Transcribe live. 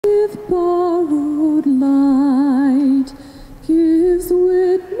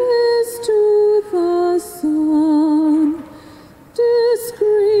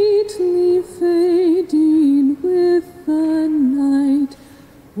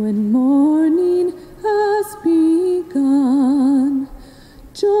When morning has begun,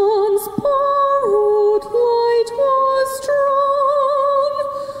 John's borrowed light was drawn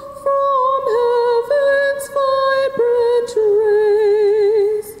from heaven's vibrant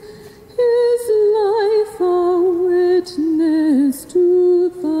rays, his life a witness to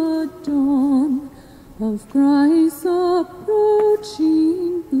the dawn of Christ's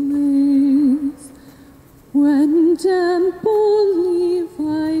approaching blaze. When temple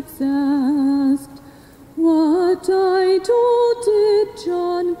Levites asked, what idol did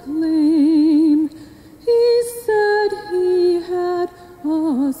John claim? He said he had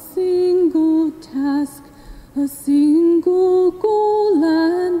a single task, a single goal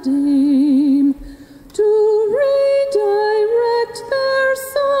and aim, to redirect their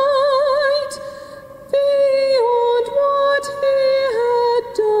sight beyond what he had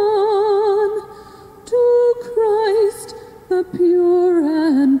done, to Christ, the pure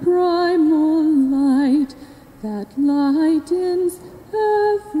and primal light that lightens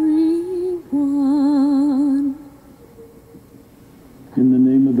everyone. In the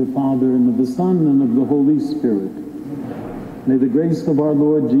name of the Father, and of the Son, and of the Holy Spirit. May the grace of our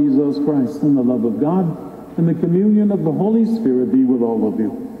Lord Jesus Christ, and the love of God, and the communion of the Holy Spirit be with all of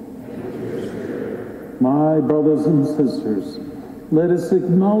you. My brothers and sisters, let us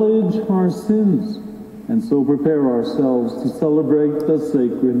acknowledge our sins, and so prepare ourselves to celebrate the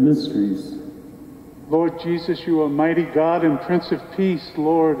sacred mysteries. Lord Jesus, you almighty God and Prince of Peace,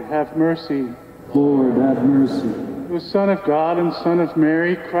 Lord, have mercy. Lord, have mercy. O Son of God and Son of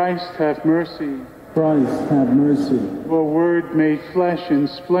Mary, Christ, have mercy. Christ, have mercy. O Word made flesh in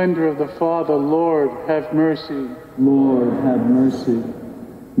splendor of the Father, Lord, have mercy. Lord, have mercy.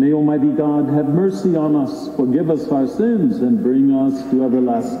 May Almighty God have mercy on us, forgive us our sins, and bring us to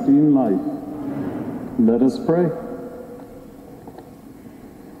everlasting life. Let us pray.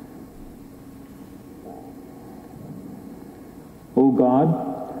 O God,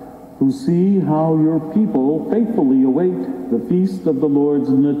 who see how your people faithfully await the feast of the Lord's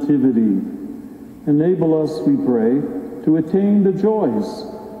Nativity, enable us, we pray, to attain the joys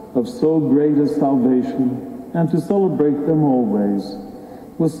of so great a salvation and to celebrate them always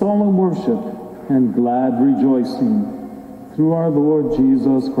with solemn worship and glad rejoicing through our Lord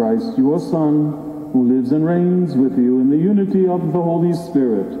Jesus Christ, your Son, who lives and reigns with you in the unity of the Holy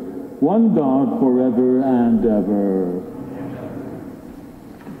Spirit, one God forever and ever.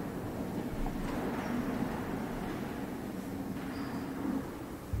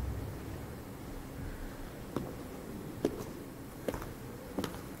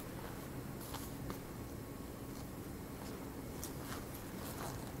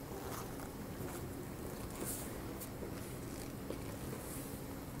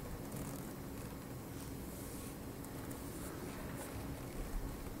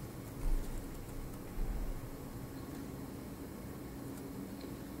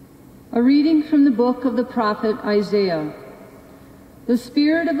 A reading from the book of the prophet Isaiah. The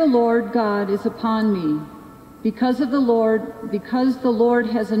Spirit of the Lord God is upon me, because the Lord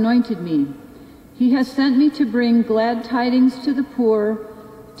has anointed me. He has sent me to bring glad tidings to the poor,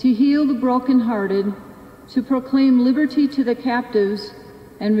 to heal the brokenhearted, to proclaim liberty to the captives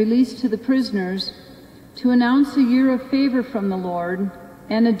and release to the prisoners, to announce a year of favor from the Lord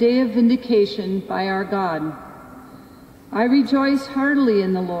and a day of vindication by our God. I rejoice heartily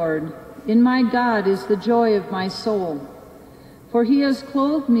in the Lord. In my God is the joy of my soul. For he has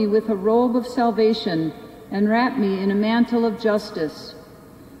clothed me with a robe of salvation and wrapped me in a mantle of justice.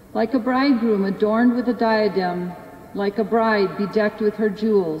 Like a bridegroom adorned with a diadem, like a bride bedecked with her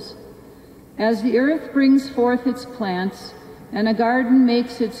jewels. As the earth brings forth its plants, and a garden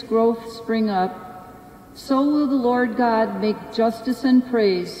makes its growth spring up, so will the Lord God make justice and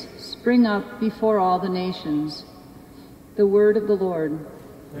praise spring up before all the nations. The word of the Lord.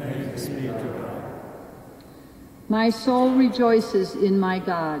 Thanks be to God. My soul rejoices in my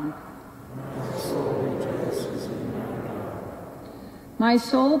God. My soul rejoices in my God. My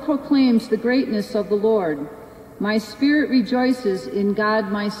soul proclaims the greatness of the Lord. My spirit rejoices in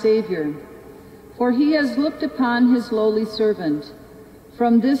God my Savior. For he has looked upon his lowly servant.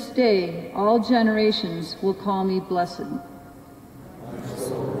 From this day all generations will call me blessed. My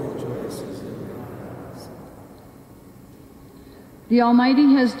soul rejoices in God. The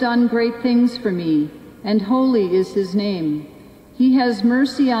Almighty has done great things for me, and holy is his name. He has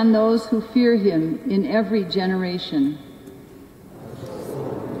mercy on those who fear him in every generation.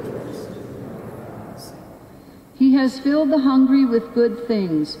 He has filled the hungry with good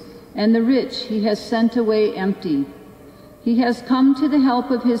things, and the rich he has sent away empty. He has come to the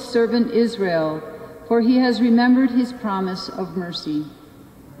help of his servant Israel, for he has remembered his promise of mercy.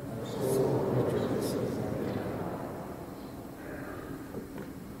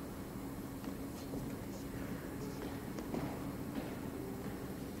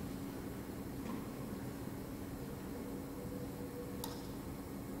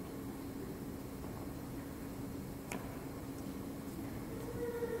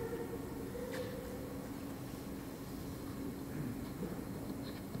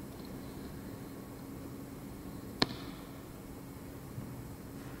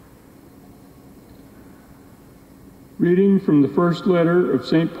 Reading from the first letter of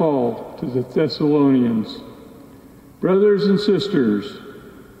St. Paul to the Thessalonians. Brothers and sisters,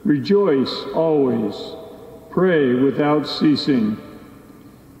 rejoice always, pray without ceasing.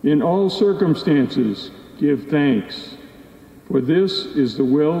 In all circumstances, give thanks, for this is the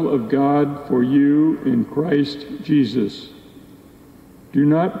will of God for you in Christ Jesus. Do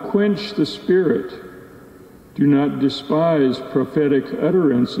not quench the Spirit. Do not despise prophetic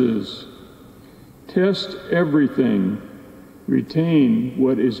utterances. Test everything. Retain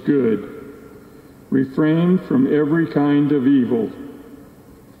what is good. Refrain from every kind of evil.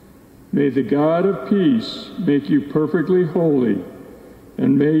 May the God of peace make you perfectly holy,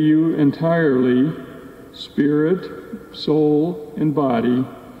 and may you entirely, spirit, soul, and body,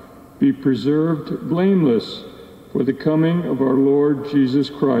 be preserved blameless for the coming of our Lord Jesus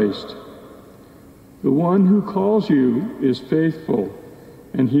Christ. The one who calls you is faithful,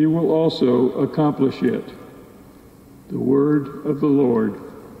 and he will also accomplish it. The word of the Lord.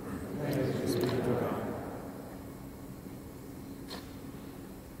 Thanks be to God.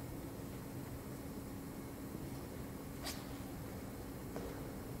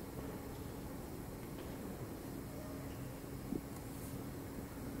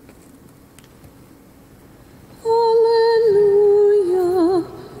 Hallelujah,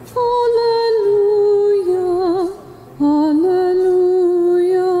 hallelujah, hallelujah.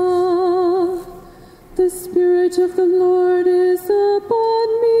 The Spirit of the Lord is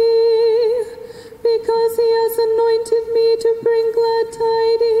upon me, because he has anointed me to bring glad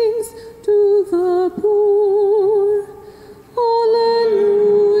tidings to the poor.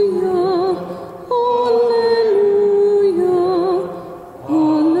 Hallelujah, hallelujah,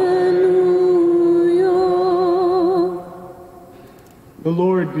 hallelujah. The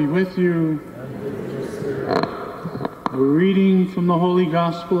Lord be with you. A reading from the Holy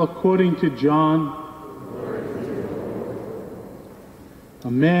Gospel according to John. A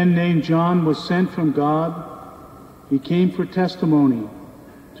man named John was sent from God. He came for testimony,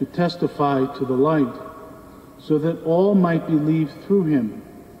 to testify to the light, so that all might believe through him.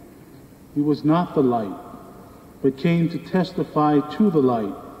 He was not the light, but came to testify to the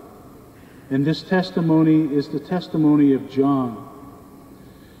light. And this testimony is the testimony of John.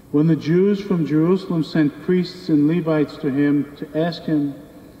 When the Jews from Jerusalem sent priests and Levites to him to ask him,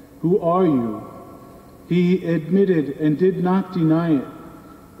 "Who are you?" he admitted and did not deny it,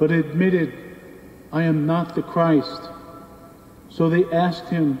 but admitted, "I am not the Christ." So they asked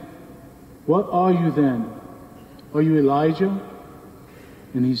him, "What are you then? Are you Elijah?"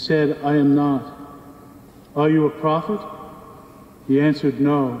 And he said, "I am not." "Are you a prophet?" He answered,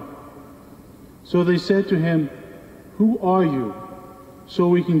 "No." So they said to him, "Who are you? So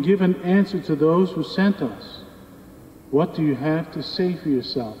we can give an answer to those who sent us. What do you have to say for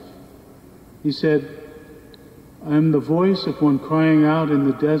yourself?" He said, "I am the voice of one crying out in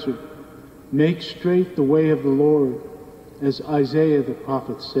the desert, 'Make straight the way of the Lord,' as Isaiah the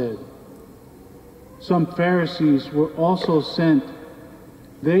prophet said." Some Pharisees were also sent.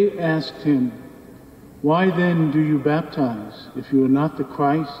 They asked him, "Why then do you baptize, if you are not the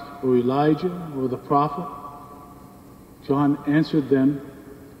Christ, or Elijah, or the prophet?" John answered them,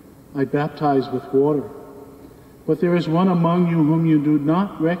 "I baptize with water, but there is one among you whom you do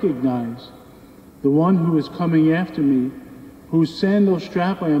not recognize, the one who is coming after me, whose sandal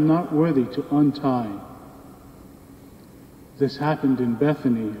strap I am not worthy to untie." This happened in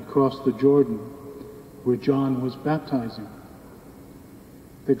Bethany, across the Jordan, where John was baptizing.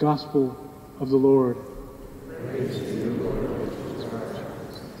 The Gospel of the Lord. Praise to you, Lord.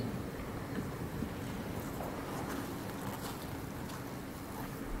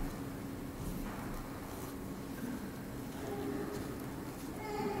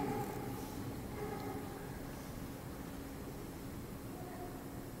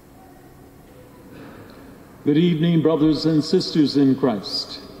 Good evening, brothers and sisters in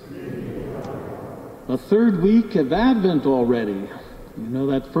Christ. The third week of Advent already. You know,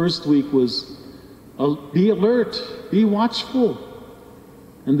 that first week was be alert, be watchful.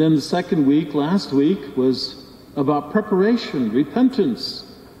 And then the second week, last week, was about preparation, repentance.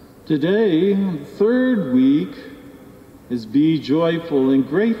 Today, the third week, is be joyful and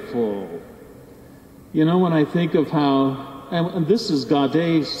grateful. You know, when I think of how, and this is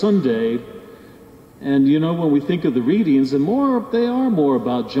Gaudet Sunday, and you know, when we think of the readings, they are more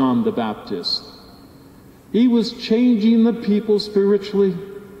about John the Baptist. He was changing the people spiritually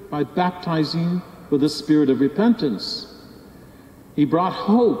by baptizing with the spirit of repentance. He brought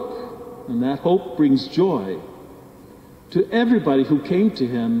hope, and that hope brings joy to everybody who came to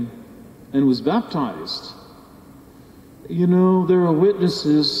him and was baptized. You know, there are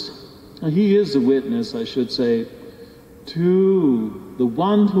witnesses, he is a witness, I should say, to the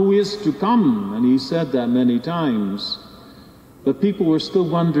one who is to come. And he said that many times. But people were still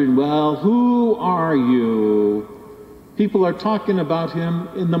wondering, well, who are you? People are talking about him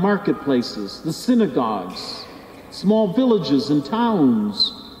in the marketplaces, the synagogues, small villages and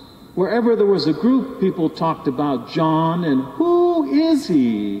towns. Wherever there was a group, people talked about John, and who is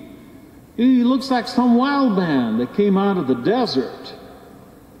he? He looks like some wild man that came out of the desert.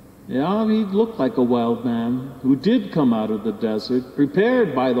 Yeah, he looked like a wild man who did come out of the desert,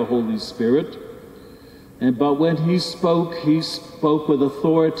 prepared by the Holy Spirit. But when he spoke with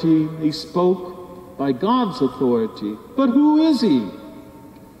authority. He spoke by God's authority. But who is he?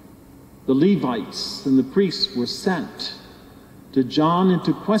 The Levites and the priests were sent to John and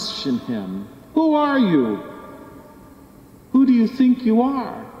to question him. Who are you? Who do you think you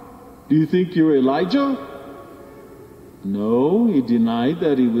are? Do you think you're Elijah? No, he denied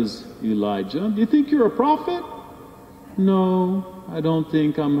that he was Elijah. Do you think you're a prophet? No, I don't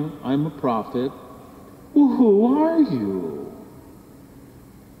think I'm a prophet. Well, who are you?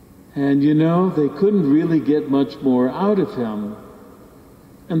 And you know, they couldn't really get much more out of him.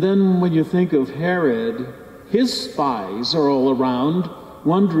 And then when you think of Herod, his spies are all around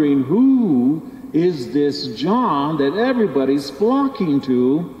wondering, who is this John that everybody's flocking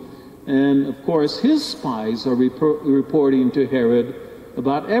to? And of course, his spies are reporting to Herod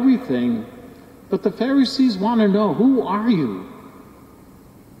about everything. But the Pharisees want to know, who are you?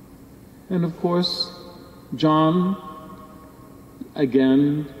 And of course, John,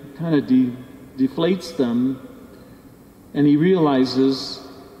 again, kind of deflates them, and he realizes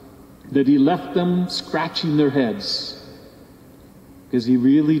that he left them scratching their heads, because he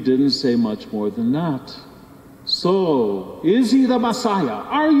really didn't say much more than that. So, is he the Messiah?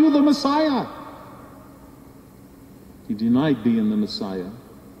 Are you the Messiah? He denied being the Messiah.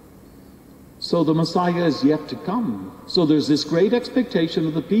 So the Messiah is yet to come. So there's this great expectation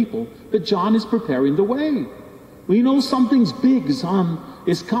of the people, but John is preparing the way. We know something's big is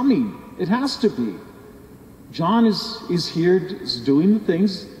coming. It has to be. John is here, is doing the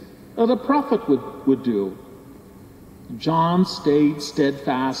things that a prophet would do. John stayed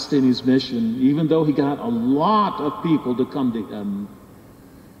steadfast in his mission, even though he got a lot of people to come to him.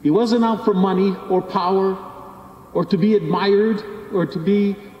 He wasn't out for money or power or to be admired or to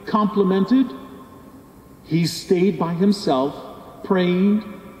be complimented. He stayed by himself, prayed,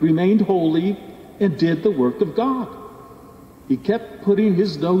 remained holy, and did the work of God. He kept putting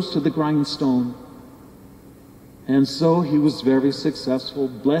his nose to the grindstone. And so he was very successful,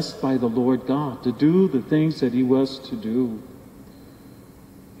 blessed by the Lord God to do the things that he was to do.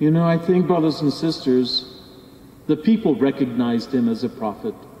 You know, I think, brothers and sisters, the people recognized him as a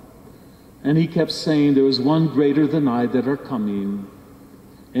prophet. And he kept saying, there is one greater than I that are coming.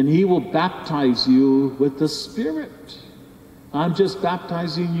 And he will baptize you with the Spirit. I'm just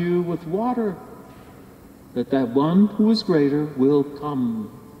baptizing you with water. That one who is greater will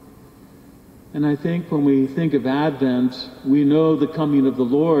come. And I think when we think of Advent, we know the coming of the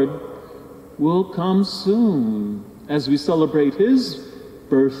Lord will come soon as we celebrate his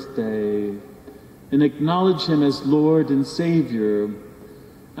birthday and acknowledge him as Lord and Savior.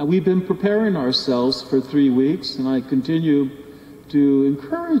 And we've been preparing ourselves for 3 weeks, and I continue to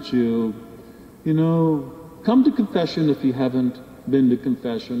encourage you, come to confession if you haven't been to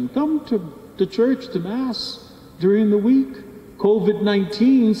confession. Come to church, to Mass during the week.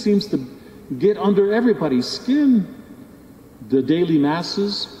 COVID-19 seems to get under everybody's skin. The daily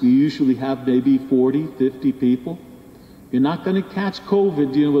Masses, we usually have maybe 40, 50 people. You're not going to catch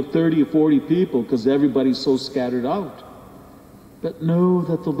COVID, with 30 or 40 people because everybody's so scattered out. But know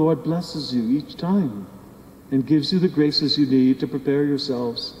that the Lord blesses you each time and gives you the graces you need to prepare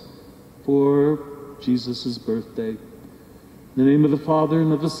yourselves for Jesus' birthday. In the name of the Father,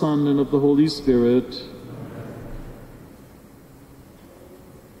 and of the Son, and of the Holy Spirit.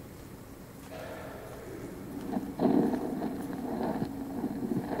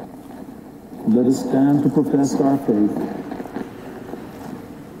 Let us stand to profess our faith.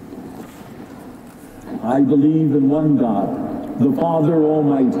 I believe in one God, the Father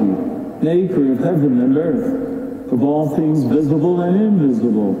Almighty, maker of heaven and earth, of all things visible and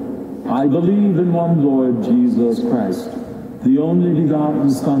invisible. I believe in one Lord Jesus Christ, the only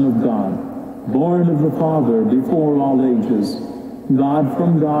begotten Son of God, born of the Father before all ages, God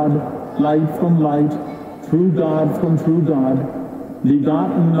from God, light from light, true God from true God,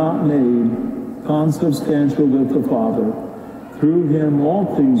 begotten, not made, consubstantial with the Father. Through him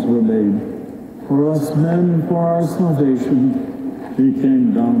all things were made. For us men, for our salvation, he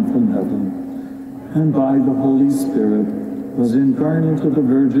came down from heaven, and by the Holy Spirit was incarnate of the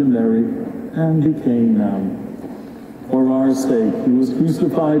Virgin Mary, and became man. For our sake, he was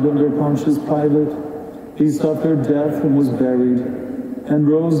crucified under Pontius Pilate. He suffered death and was buried, and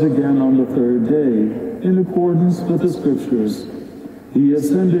rose again on the third day, in accordance with the Scriptures. He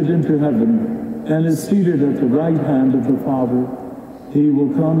ascended into heaven, and is seated at the right hand of the Father. He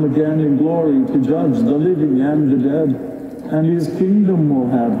will come again in glory to judge the living and the dead, and his kingdom will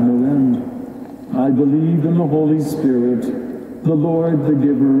have no end. I believe in the Holy Spirit, the Lord, the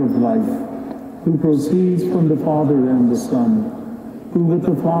giver of life, who proceeds from the Father and the Son, who with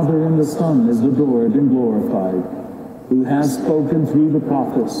the Father and the Son is adored and glorified, who has spoken through the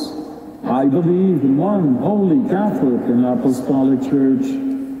prophets. I believe in one holy Catholic and Apostolic Church.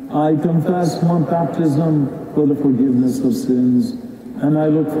 I confess one baptism for the forgiveness of sins, and I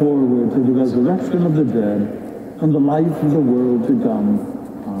look forward to the resurrection of the dead and the life of the world to come.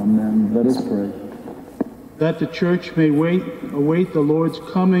 Amen. Let us pray. That the Church may await the Lord's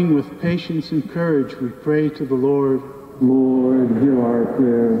coming with patience and courage, we pray to the Lord. Lord, hear our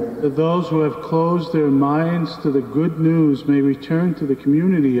prayer. That those who have closed their minds to the good news may return to the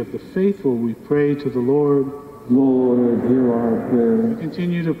community of the faithful, we pray to the Lord. Lord, hear our prayer. We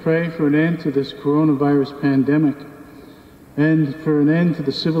continue to pray for an end to this coronavirus pandemic and for an end to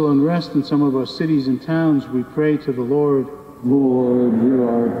the civil unrest in some of our cities and towns. We pray to the Lord. Lord, hear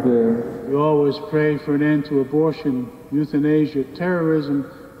our prayer. We always pray for an end to abortion, euthanasia,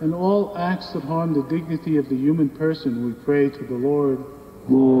 terrorism, and all acts that harm the dignity of the human person. We pray to the Lord.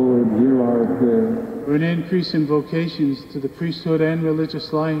 Lord, hear our prayer. For an increase in vocations to the priesthood and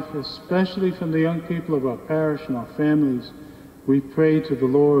religious life, especially from the young people of our parish and our families, we pray to the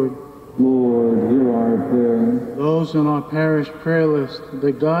Lord. Lord, hear our prayer. Those on our parish prayer list,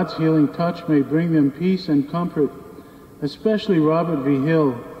 that God's healing touch may bring them peace and comfort, especially Robert V.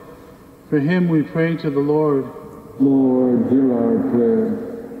 Hill. For him we pray to the Lord. Lord, hear our prayer.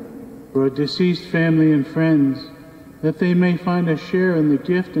 For our deceased family and friends, that they may find a share in the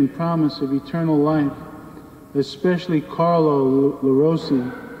gift and promise of eternal life, especially Carlo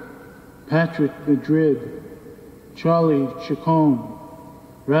LaRossi, Patrick Madrid, Charlie Chacon,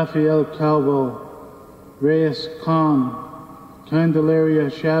 Rafael Calvo, Reyes Khan, Candelaria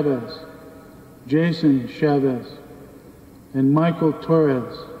Chavez, Jason Chavez, and Michael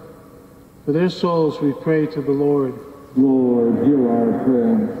Torres. For their souls we pray to the Lord. Lord, hear our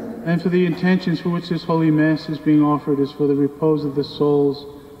prayer. And for the intentions for which this Holy Mass is being offered is for the repose of the souls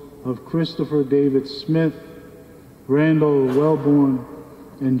of Christopher David Smith, Randall Wellborn,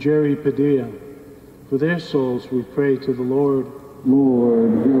 and Jerry Padilla. For their souls we pray to the Lord.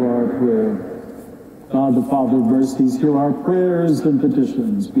 Lord, hear our prayer. God the Father of mercies, hear our prayers and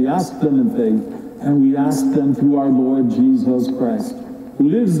petitions. We ask them in faith, and we ask them through our Lord Jesus Christ, who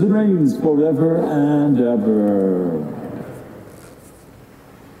lives and reigns forever and ever.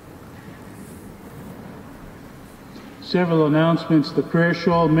 Several announcements. The prayer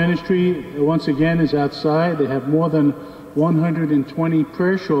shawl ministry, once again, is outside. They have more than 120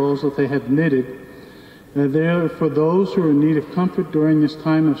 prayer shawls that they have knitted. They're for those who are in need of comfort during this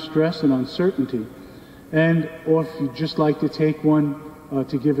time of stress and uncertainty. And or if you'd just like to take one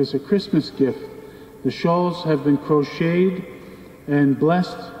to give as a Christmas gift. The shawls have been crocheted and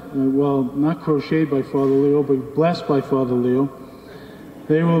blessed, well, not crocheted by Father Leo, but blessed by Father Leo.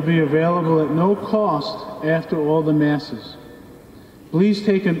 They will be available at no cost after all the Masses. Please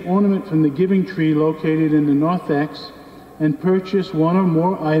take an ornament from the giving tree located in the narthex and purchase one or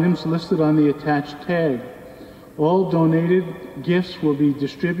more items listed on the attached tag. All donated gifts will be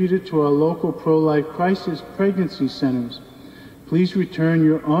distributed to our local pro-life crisis pregnancy centers. Please return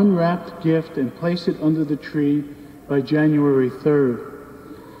your unwrapped gift and place it under the tree by January 3rd.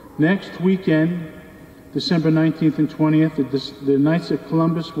 Next weekend, December 19th and 20th, the Knights of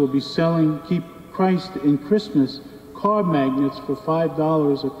Columbus will be selling Keep Christ in Christmas card magnets for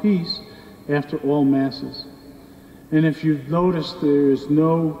 $5 a piece after all Masses. And if you've noticed, there is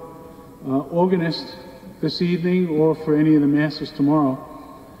no organist this evening or for any of the Masses tomorrow.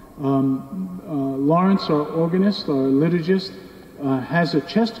 Lawrence, our organist, our liturgist, has a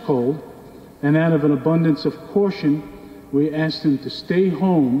chest cold, and out of an abundance of caution, we asked him to stay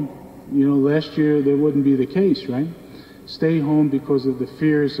home. You know, last year that wouldn't be the case, right? Stay home because of the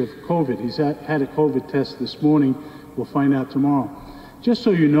fears of COVID. He's had a COVID test this morning. We'll find out tomorrow. Just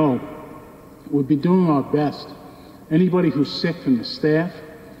so you know, we'll be doing our best. Anybody who's sick from the staff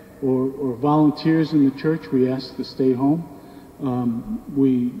or volunteers in the church, we ask to stay home.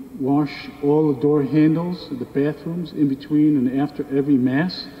 We wash all the door handles, the bathrooms, in between and after every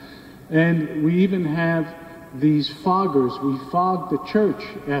Mass. And we even have these foggers. We fog the church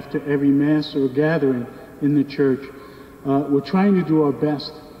after every Mass or gathering in the church. We're trying to do our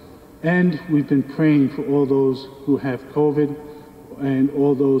best. And we've been praying for all those who have COVID and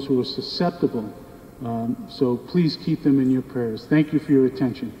all those who are susceptible. So please keep them in your prayers. Thank you for your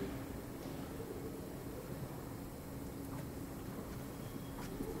attention.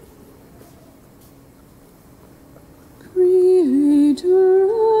 Creator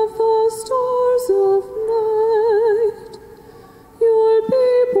of the stars of night, your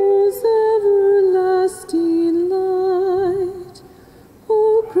people's everlasting light,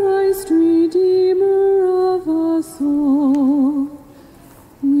 O Christ, Redeemer of us all,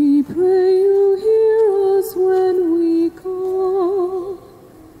 we pray you hear us when we call.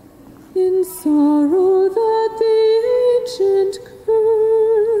 In sorrow that the ancient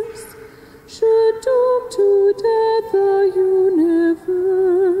curse should doom to death the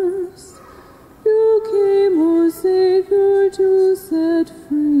universe, you came, O Savior, to set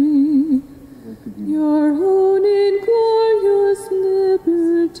free your own inglorious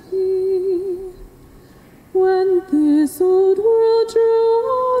liberty. When this old world drew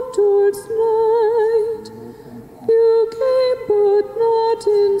on towards night, you came, but not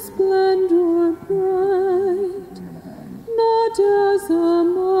in splendor bright, not as a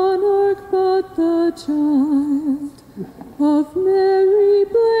monarch, but the child of Mary,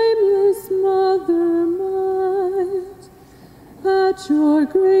 blameless mother might. At your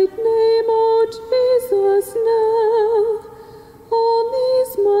great name, O Jesus, now all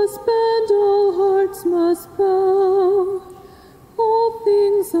knees must bend, all hearts must bow, all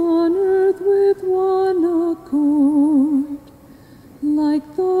things on earth with one accord,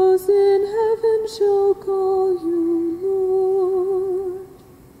 like those in heaven shall call you Lord.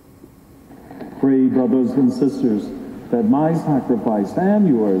 Pray, brothers and sisters, that my sacrifice and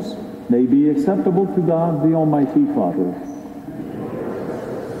yours may be acceptable to God, the Almighty Father.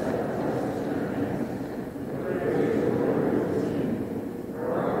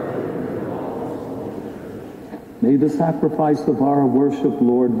 May the sacrifice of our worship,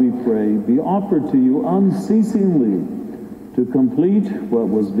 Lord, we pray, be offered to you unceasingly to complete what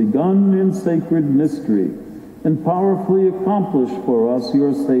was begun in sacred mystery and powerfully accomplish for us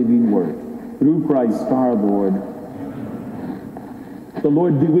your saving work. Through Christ our Lord. The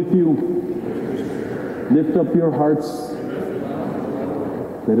Lord be with you. Lift up your hearts.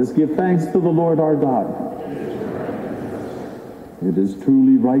 Let us give thanks to the Lord our God. It is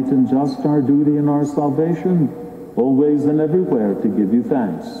truly right and just, our duty and our salvation, always and everywhere to give you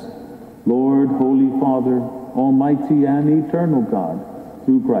thanks. Lord, Holy Father, Almighty and eternal God,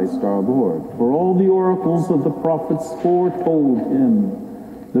 through Christ our Lord, for all the oracles of the prophets foretold him.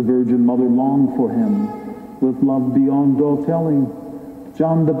 The Virgin Mother longed for him with love beyond all telling.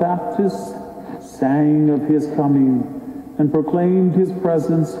 John the Baptist sang of his coming and proclaimed his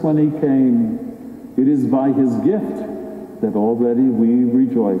presence when he came. It is by his gift that already we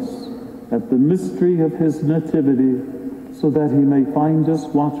rejoice at the mystery of his nativity, so that he may find us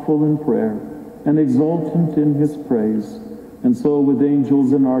watchful in prayer and exultant in his praise. And so with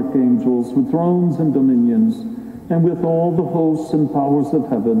angels and archangels, with thrones and dominions, and with all the hosts and powers of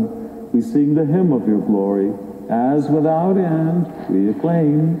heaven, we sing the hymn of your glory, as without end we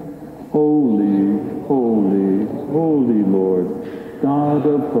acclaim, Holy, holy, holy Lord, God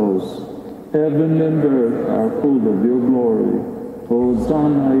of hosts, heaven and earth are full of your glory.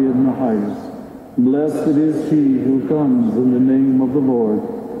 Hosanna in the highest. Blessed is he who comes in the name of the Lord.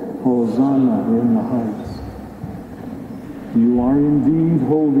 Hosanna in the highest. You are indeed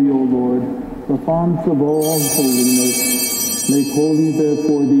holy, O Lord, the font of all holiness. Make holy,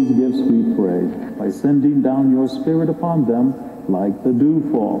 therefore, these gifts, we pray, by sending down your Spirit upon them like the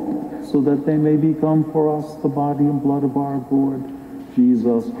dewfall, so that they may become for us the body and blood of our Lord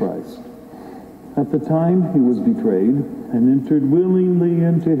Jesus Christ. At the time he was betrayed and entered willingly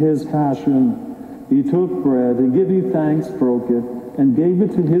into his passion, he took bread and giving thanks broke it and gave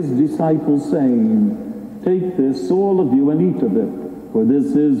it to his disciples, saying, Take this, all of you, and eat of it, for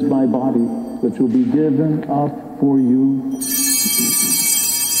this is my body, which will be given up for you.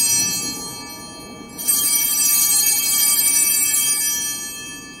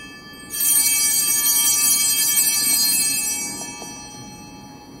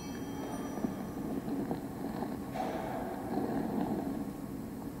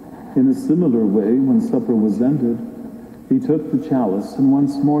 In a similar way, when supper was ended, he took the chalice, and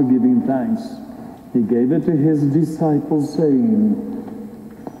once more giving thanks, he gave it to his disciples, saying,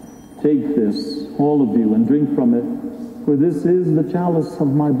 Take this, all of you, and drink from it, for this is the chalice of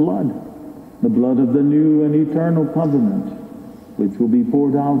my blood, the blood of the new and eternal covenant, which will be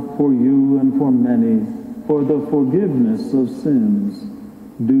poured out for you and for many, for the forgiveness of sins.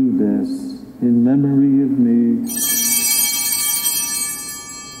 Do this in memory of me.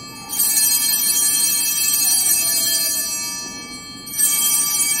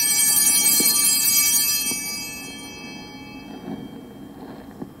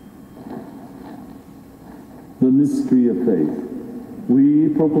 mystery of faith. We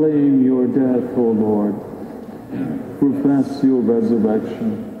proclaim your death, O Lord, profess your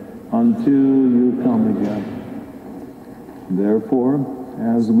resurrection until you come again. Therefore,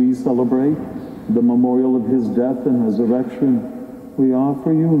 as we celebrate the memorial of his death and resurrection, we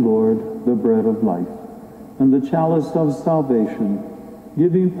offer you, Lord, the bread of life and the chalice of salvation,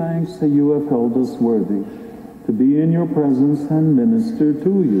 giving thanks that you have held us worthy to be in your presence and minister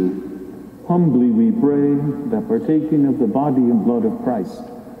to you. Humbly we pray that, partaking of the body and blood of Christ,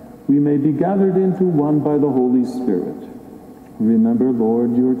 we may be gathered into one by the Holy Spirit. Remember,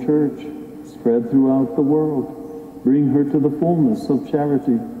 Lord, your church, spread throughout the world. Bring her to the fullness of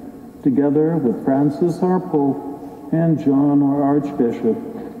charity, together with Francis, our Pope, and John, our Archbishop,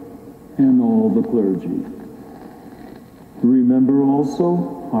 and all the clergy. Remember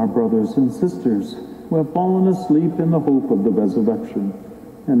also our brothers and sisters who have fallen asleep in the hope of the resurrection,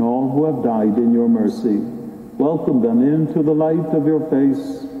 and all who have died in your mercy. Welcome them into the light of your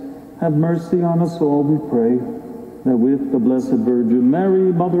face. Have mercy on us all, we pray, that with the Blessed Virgin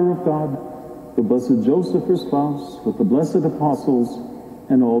Mary, Mother of God, the Blessed Joseph, her spouse, with the blessed apostles,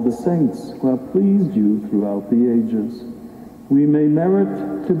 and all the saints who have pleased you throughout the ages, we may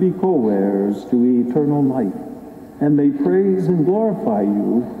merit to be co-heirs to eternal life, and may praise and glorify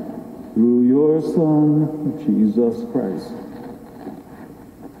you through your Son, Jesus Christ.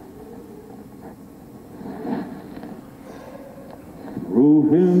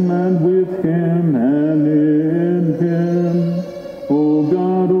 Through him and with him and in him, O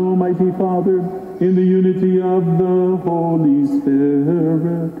God, Almighty Father, in the unity of the Holy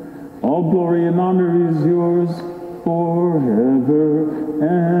Spirit, all glory and honor is yours forever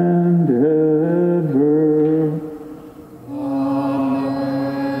and ever.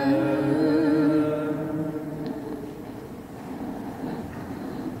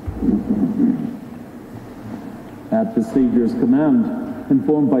 At the Savior's command,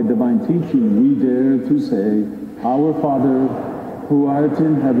 informed by divine teaching, we dare to say, Our Father, who art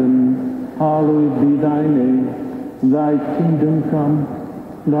in heaven, hallowed be thy name. Thy kingdom come,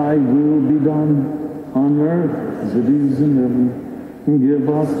 thy will be done, on earth as it is in heaven. Give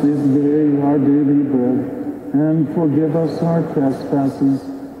us this day our daily bread, and forgive us our trespasses,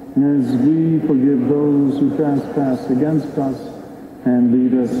 as we forgive those who trespass against us. And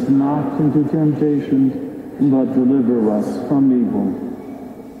lead us not into temptation, but deliver us from evil.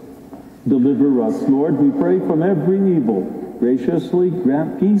 Deliver us, Lord, we pray, from every evil. Graciously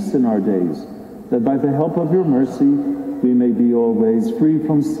grant peace in our days, that by the help of your mercy we may be always free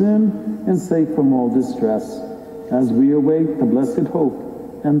from sin and safe from all distress, as we await the blessed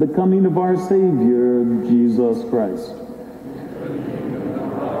hope and the coming of our Savior, Jesus Christ.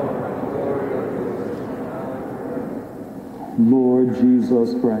 Lord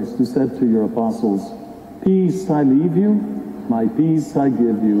Jesus Christ, who said to your apostles, Peace I leave you, my peace I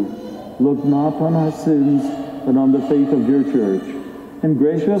give you. Look not on our sins, but on the faith of your church, and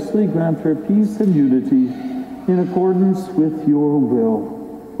graciously grant her peace and unity in accordance with your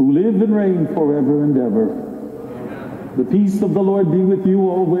will, who live and reign forever and ever. Amen. The peace of the Lord be with you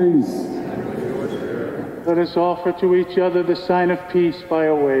always. Let us offer to each other the sign of peace by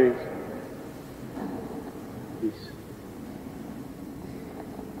a wave. Peace.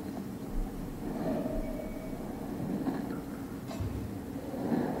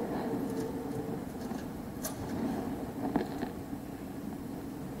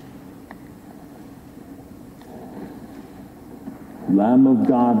 Lamb of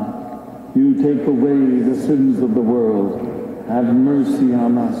God, you take away the sins of the world. Have mercy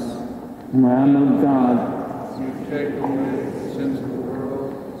on us. Lamb of God, you take away the sins of the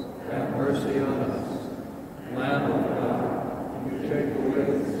world. Have mercy on us. Lamb of God, you take away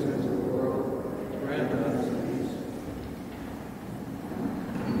the sins of the world. Grant us peace.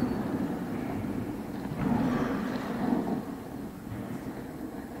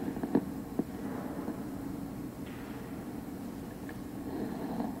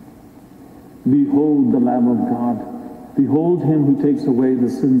 Behold the Lamb of God. Behold him who takes away the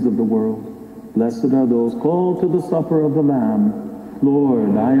sins of the world. Blessed are those called to the supper of the Lamb.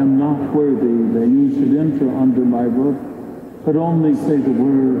 Lord, I am not worthy that you should enter under my roof, but only say the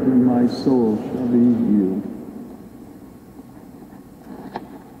word, and my soul shall be healed.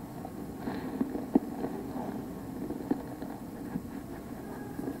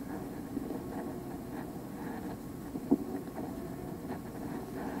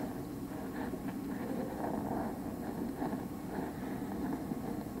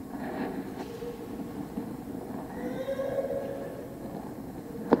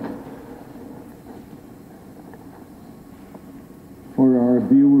 For our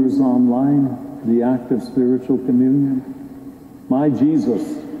viewers online, the act of spiritual communion. My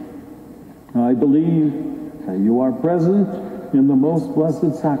Jesus, I believe that you are present in the most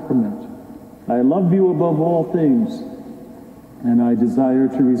blessed sacrament. I love you above all things, and I desire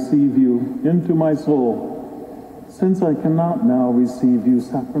to receive you into my soul. Since I cannot now receive you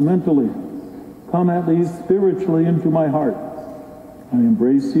sacramentally, come at least spiritually into my heart. I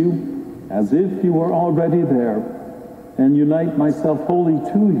embrace you as if you were already there, and unite myself wholly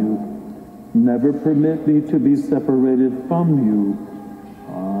to you. Never permit me to be separated from you.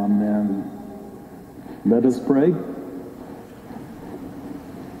 Amen. Let us pray.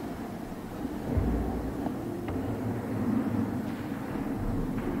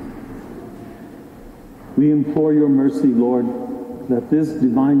 We implore your mercy, Lord, that this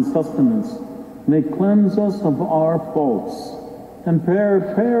divine sustenance may cleanse us of our faults and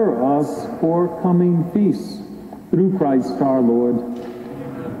prepare us for coming feasts, through Christ our Lord.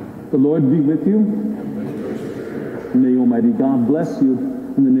 The Lord be with you. May Almighty God bless you,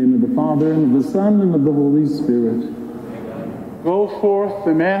 in the name of the Father, and of the Son, and of the Holy Spirit. Go forth,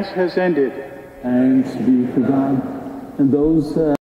 the Mass has ended. Thanks be to God. And those